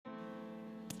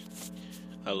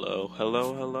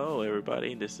Hello,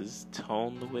 everybody. This is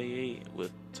Tone the Way 8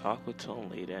 with Talk with Tone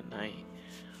late at night.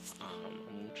 I'm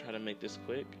gonna try to make this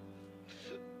quick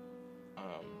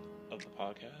um, of the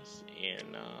podcast,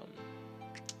 and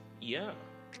yeah,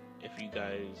 if you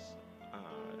guys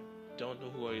don't know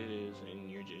who it is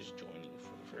and you're just joining for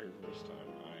the very first time,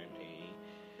 I'm a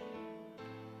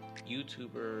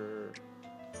YouTuber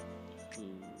who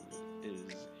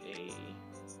is a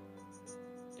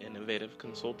innovative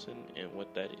consultant, and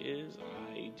what that is,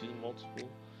 I do multiple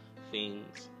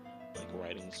things like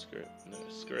writing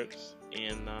scripts,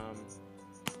 and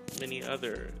many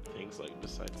other things like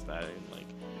besides that, and like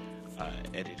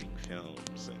editing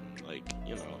films and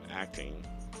acting,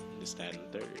 this, that,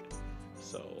 and third.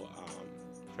 So,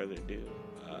 further ado,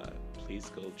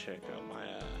 please go check out my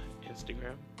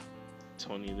Instagram,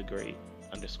 Tony the Great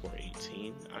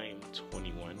 _18. I am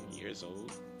 21 years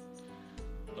old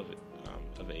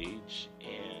of age,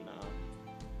 and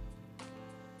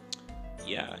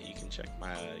yeah, you can check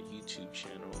my YouTube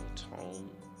channel, Tone,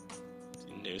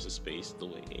 and there's a space the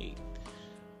way 8.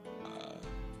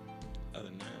 Other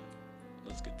than that,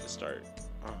 let's get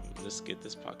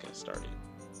this podcast started.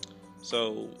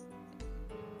 So,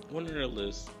 one of the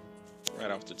lists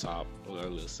right off the top of our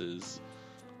list is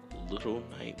Little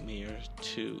Nightmares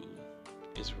 2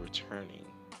 is returning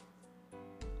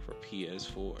for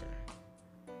PS4.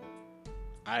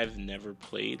 I've never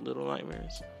played Little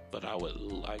Nightmares, but I would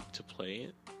like to play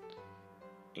it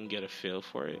and get a feel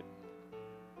for it.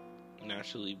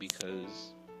 Naturally,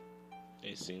 because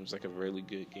it seems like a really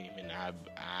good game, and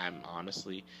I'm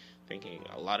honestly thinking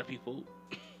a lot of people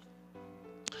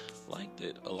like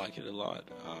it a lot.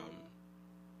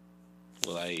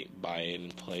 Will I buy it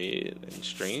and play it and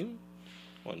stream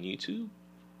on YouTube?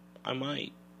 I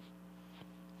might.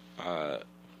 Well,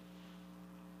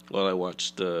 I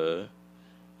watched the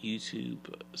YouTube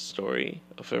story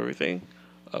of everything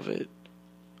of it,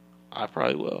 I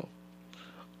probably will.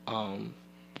 Other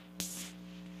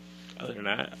than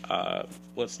that,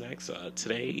 what's next?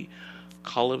 Today,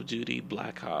 Call of Duty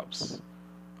Black Ops.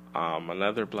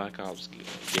 Another Black Ops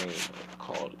game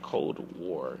called Cold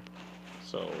War.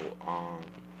 So,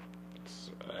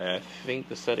 I think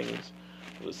the settings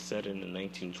was set in the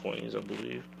 1920s, I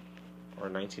believe, or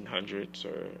 1900s,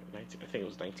 or I think it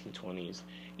was 1920s.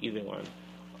 Either one.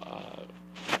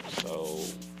 So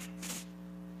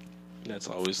that's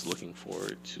always looking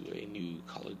forward to a new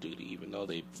Call of Duty, even though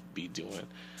they be doing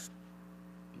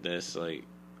this, like,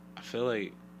 I feel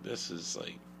like this is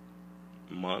like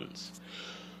months.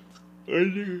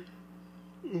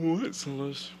 Months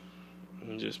unless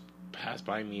just pass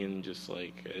by me, and just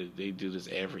like they do this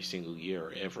every single year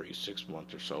or every 6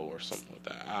 months or so or something like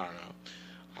that. I don't know.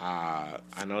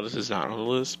 I know this is not on the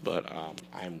list, but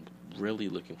I'm really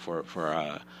looking for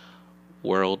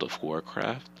World of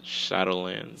Warcraft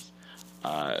Shadowlands.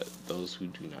 Those who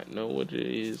do not know what it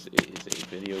is a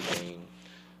video game.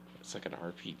 It's like an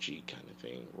RPG kind of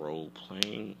thing, role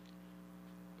playing.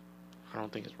 I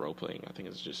don't think it's role playing. I think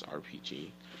it's just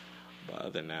RPG. But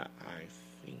other than that, I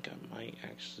think I might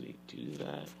actually do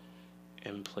that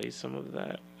and play some of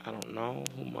that. I don't know.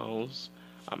 Who knows?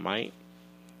 I might.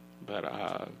 But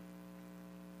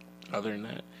other than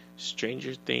that,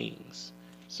 Stranger Things.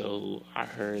 So I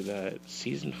heard that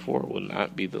season 4 will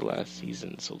not be the last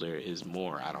season, so there is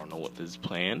more. I don't know what this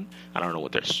plan. I don't know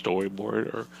what their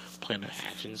storyboard or plan of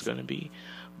action is going to be,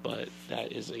 but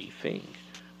that is a thing.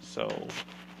 So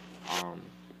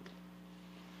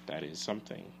that is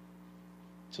something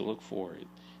to look forward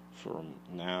from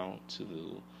now to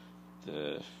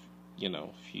the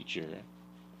future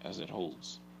as it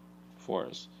holds for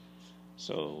us.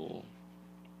 So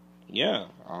yeah,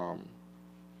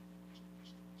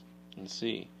 let's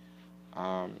see.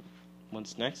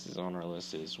 What's next is on our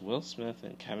list is Will Smith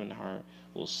and Kevin Hart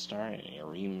will star in a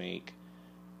remake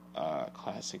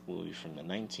classic movie from the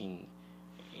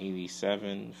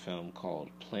 1987 film called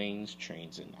Planes,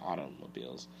 Trains, and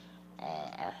Automobiles.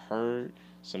 I heard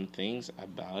some things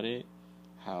about it,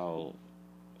 how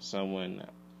someone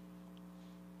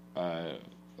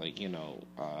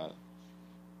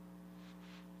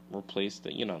replaced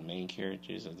the main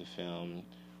characters of the film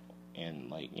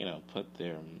and put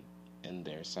them in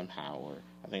there somehow, or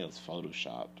I think it was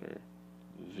photoshopped or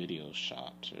video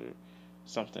shopped or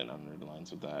something under the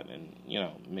lines of that, and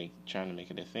trying to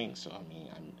make it a thing. So I mean,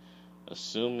 I'm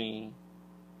assuming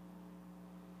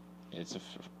it's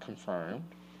confirmed,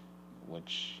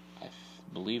 which I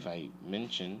believe I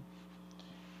mentioned,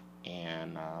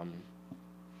 and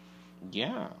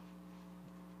yeah,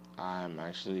 I'm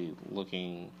actually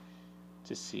looking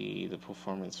to see the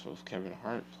performance of Kevin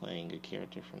Hart playing a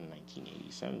character from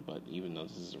 1987. But even though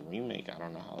this is a remake, I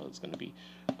don't know how it's going to be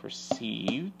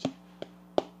perceived.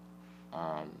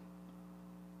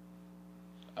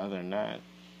 Other than that,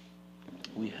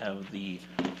 we have the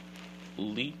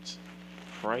leaked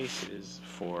prices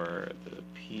for the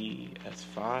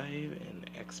PS5 and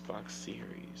Xbox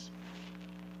Series.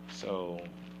 So,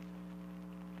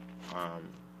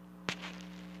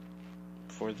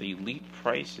 for the leaked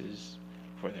prices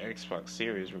for the Xbox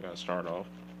Series, we're going to start off,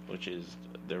 which is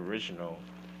the original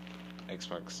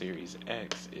Xbox Series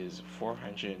X is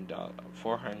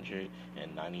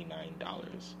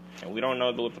 $499. And we don't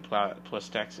know what the plus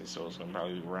tax is, so it's going to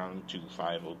probably be around to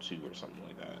 $502 or something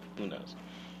like that. Who knows?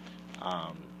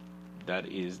 That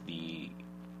is the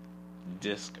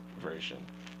disc version.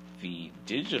 The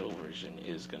digital version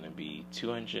is going to be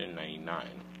 $299,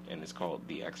 and it's called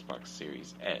the Xbox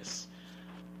Series S.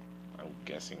 I'm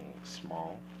guessing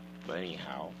small, but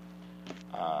anyhow.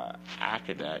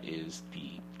 After that is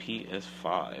the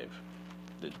PS5.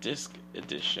 The disc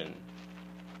edition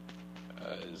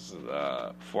is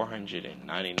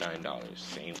 $499,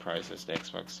 same price as the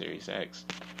Xbox Series X.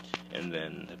 And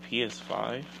then the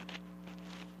PS5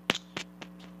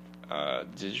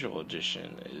 digital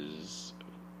edition is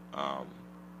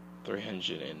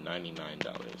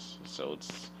 $399. So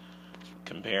it's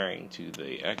comparing to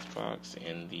the Xbox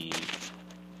and the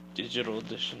digital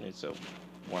edition, it's a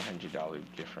 $100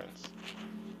 difference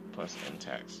plus end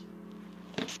tax.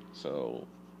 So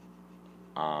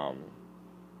I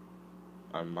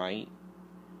might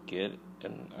get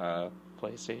a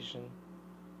PlayStation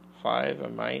 5. I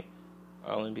might,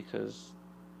 only because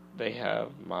they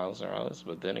have Miles Morales,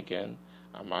 but then again,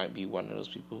 I might be one of those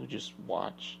people who just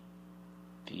watch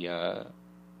the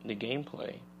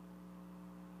gameplay.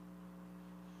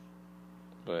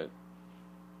 But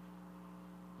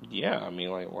yeah, I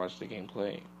mean, like, watch the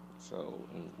gameplay,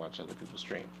 and watch other people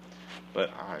stream.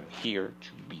 But I'm here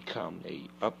to become a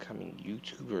upcoming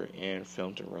YouTuber and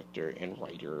film director and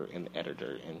writer and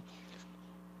editor and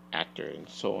actor and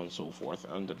so on and so forth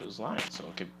under those lines, so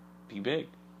it could be big.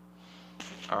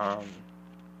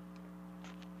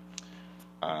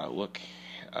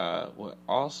 What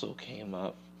also came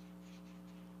up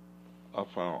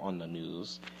on the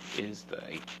news is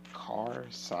a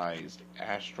car-sized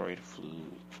asteroid flew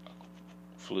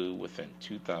within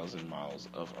 2,000 miles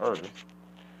of Earth,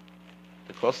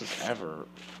 the closest ever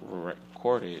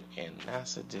recorded, and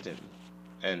NASA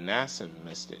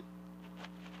missed it.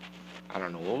 I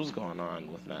don't know what was going on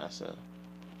with NASA.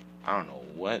 I don't know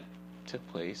what took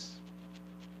place,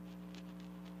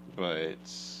 but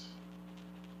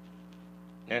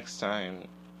next time,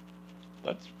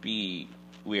 let's be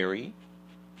wary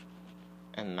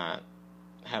and not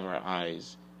have our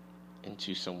eyes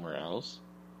into somewhere else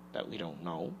that we don't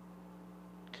know,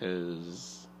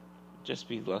 because just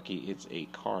be lucky it's a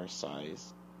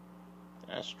car-sized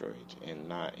asteroid and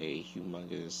not a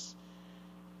humongous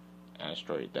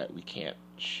asteroid that we can't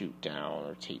shoot down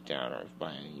or take down or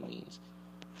by any means.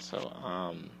 So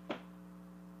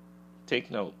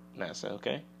take note, NASA,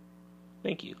 okay?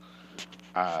 Thank you.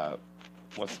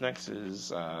 What's next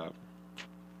is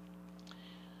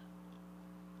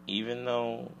even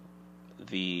though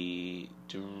the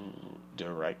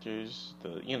directors,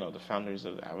 the founders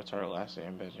of Avatar: The Last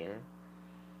Airbender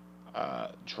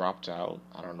dropped out.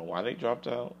 I don't know why they dropped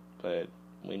out, but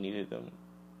we needed them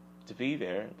to be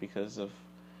there because of,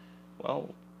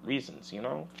 reasons,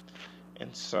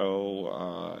 And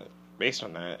so, based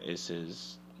on that,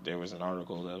 there was an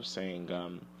article that was saying,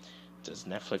 does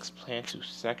Netflix plan to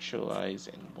sexualize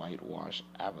and whitewash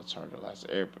Avatar: The Last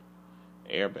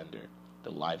Airbender,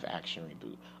 the live-action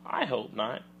reboot? I hope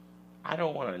not. I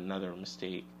don't want another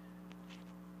mistake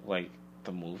like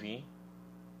the movie.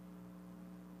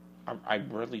 I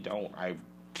really don't.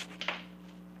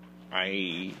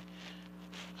 I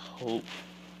hope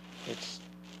it's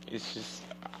just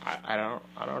I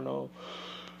don't know.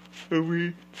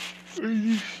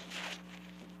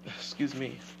 Excuse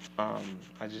me.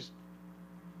 I just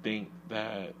think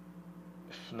that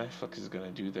if Netflix is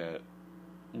gonna do that,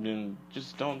 then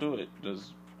just don't do it.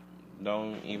 Just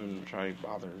don't even try to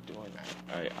bother doing that.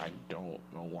 I don't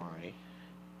know why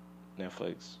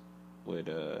Netflix would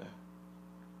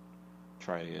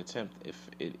try to attempt if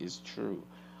it is true.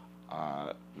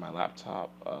 My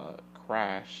laptop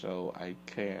crashed, so I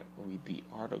can't read the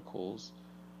articles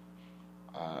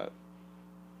that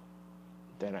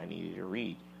I needed to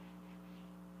read,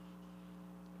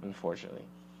 unfortunately.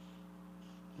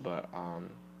 But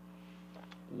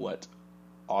what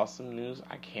awesome news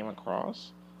I came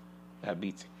across that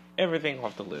beats everything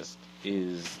off the list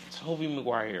is Tobey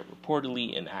Maguire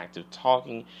reportedly in active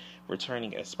talking,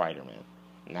 returning as Spider-Man.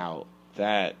 Now,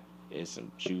 that is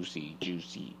some juicy,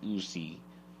 oozy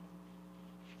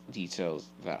details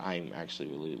that I'm actually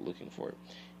really looking for.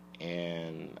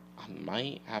 And I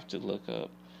might have to look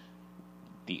up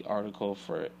the article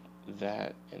for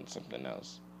that and something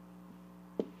else.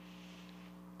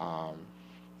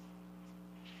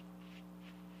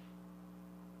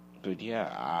 But yeah,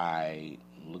 I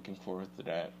looking forward to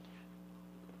that,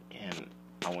 and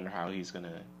I wonder how he's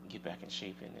gonna get back in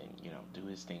shape and then do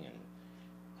his thing and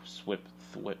thwip.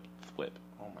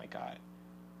 Oh my god!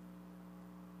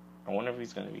 I wonder if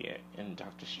he's gonna be in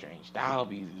Doctor Strange. That'll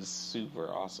be super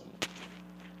awesome.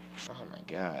 Oh my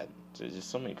god! There's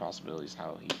just so many possibilities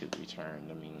how he could return.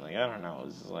 I mean, like I don't know.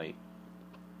 It's like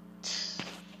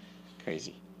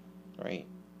crazy, right?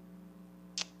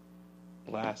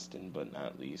 Last and but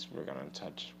not least, we're gonna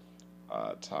touch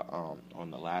on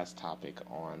the last topic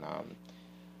on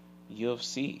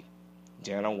UFC.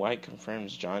 Dana White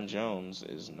confirms John Jones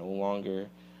is no longer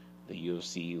the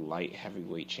UFC light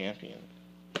heavyweight champion.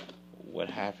 What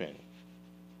happened?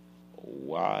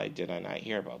 Why did I not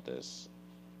hear about this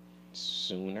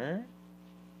sooner?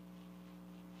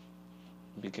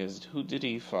 Because who did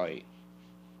he fight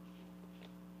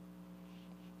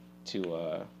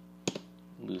to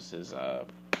lose his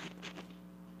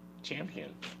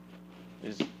champion,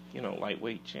 his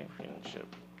lightweight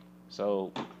championship?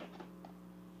 So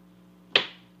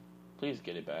please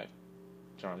get it back,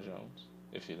 John Jones,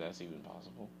 if that's even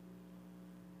possible.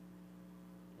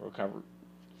 Recover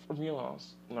from your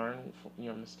loss, learn from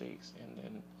your mistakes, and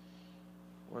then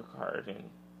work hard and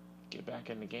get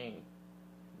back in the game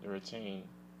to obtain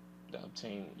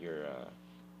your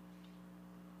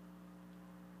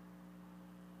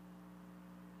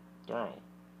throne.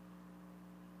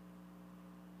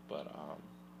 But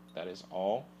that is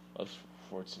all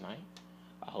for tonight.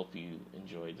 I hope you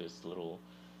enjoyed this little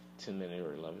 10-minute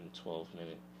or 11,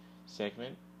 12-minute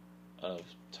segment of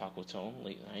Talk with Tone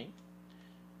late night.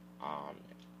 I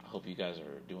hope you guys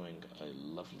are doing a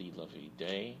lovely, lovely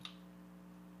day,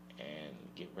 and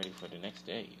get ready for the next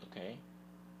day, okay?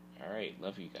 Alright,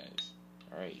 love you guys.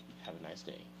 Alright, have a nice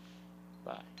day.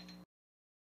 Bye.